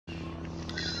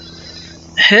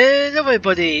Hello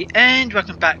everybody and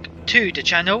welcome back to the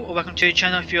channel, or welcome to the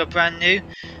channel if you are brand new.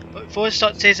 But before I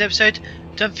start today's episode,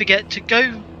 don't forget to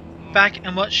go back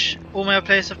and watch all my other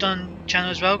playlists I've done on the channel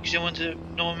as well, because you don't want to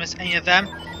not miss any of them.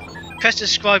 Press the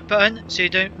subscribe button so you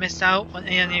don't miss out on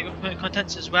any of the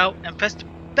contents as well, and press the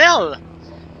bell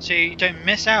so you don't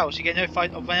miss out, so you get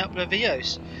notified of when I upload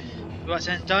videos. With what's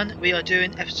then done, we are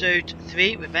doing episode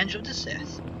 3, Revenge of the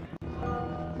Sith.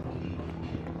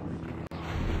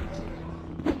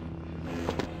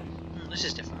 This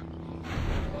is different.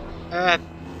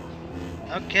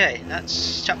 Okay,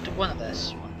 that's chapter 1 of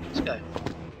this one. Let's go.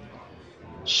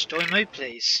 Story mode,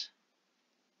 please.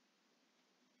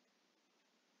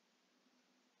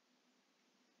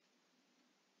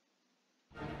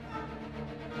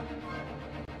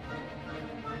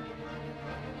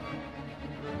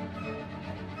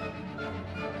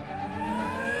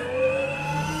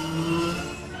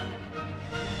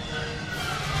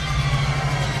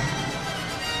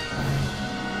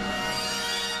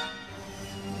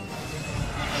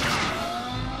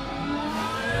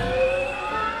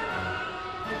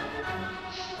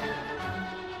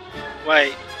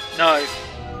 Wait, no.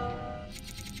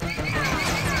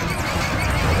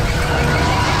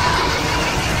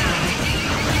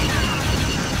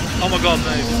 Oh my god,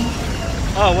 move.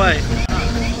 Oh wait.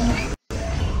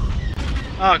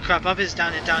 Oh crap, up is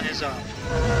down and down is up.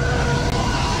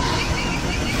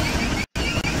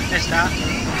 Missed that.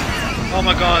 Oh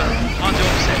my god, can't do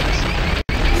opposites.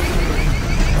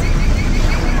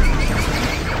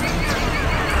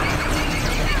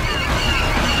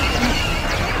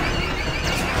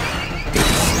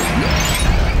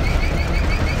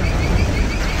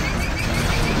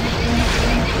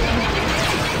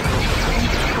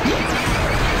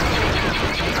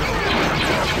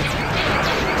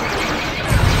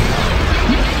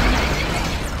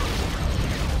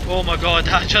 Oh my god,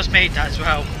 I just made that as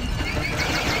well.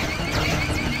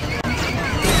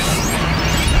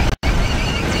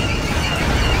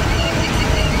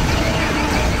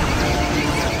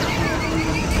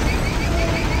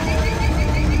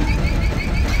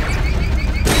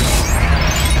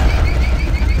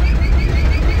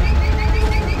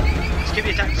 Let's keep the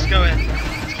attacks going.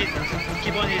 Let's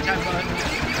keep on the attack button.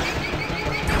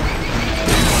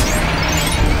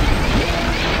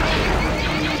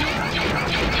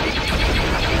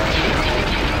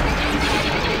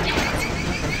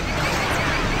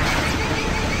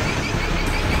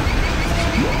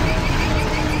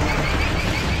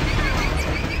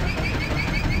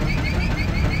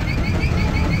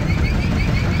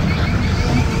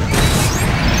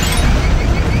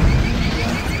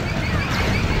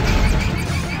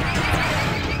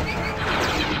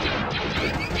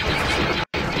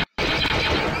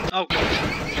 Oh god.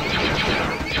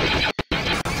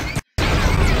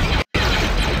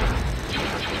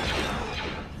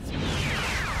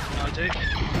 I do.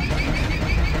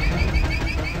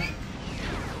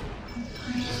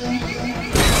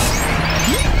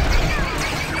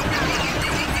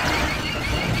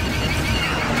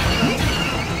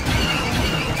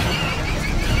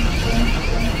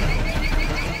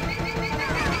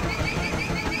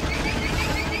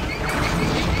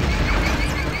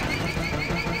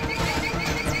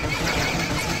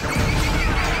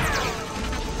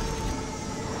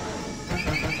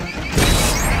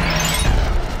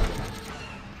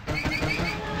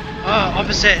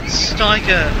 Opposites,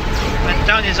 Tiger. When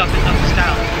down is up and up is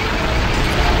down.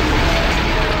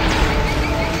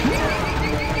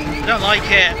 I don't like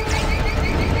it.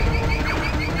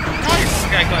 Nice.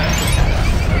 Okay, got it.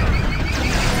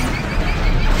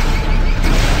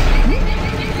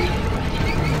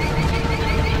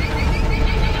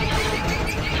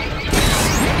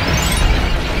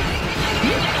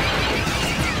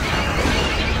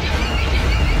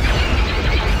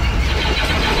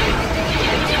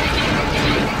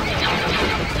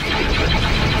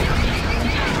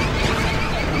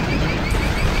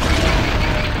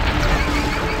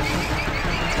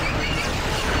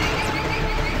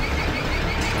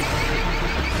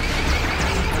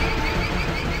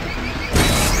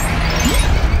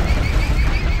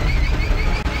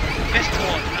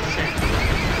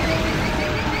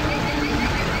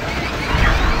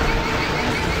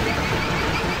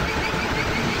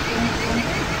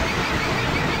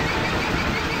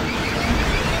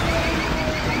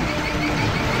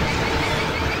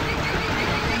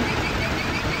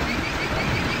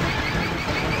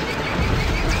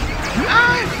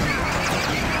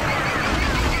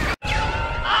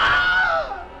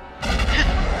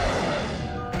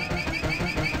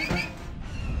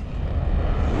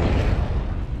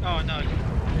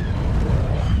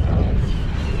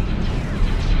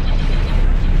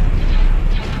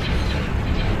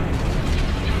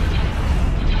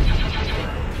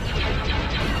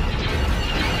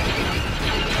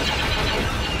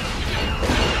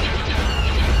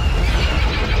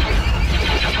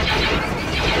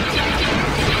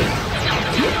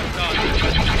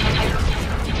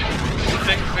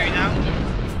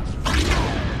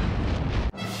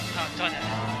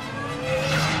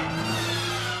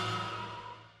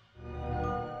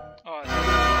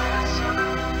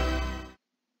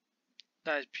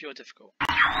 is pure difficult.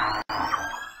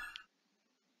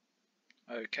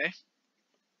 Okay.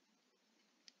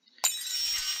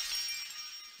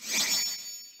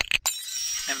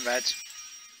 And red.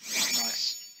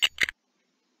 Nice.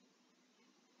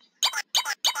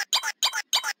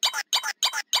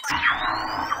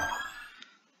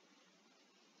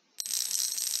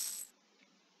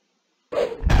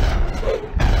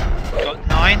 Got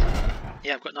 9.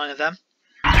 Yeah, I've got 9 of them.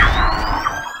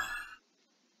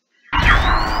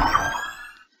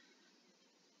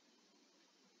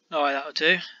 Alright, that'll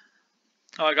do.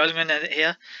 Alright guys, I'm going to end it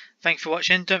here. Thank you for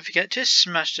watching. Don't forget to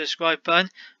smash the subscribe button,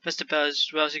 press the bell as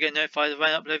well to get notified of when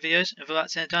I upload videos. And for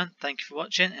that's it done, thank you for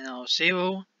watching, and I'll see you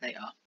all later.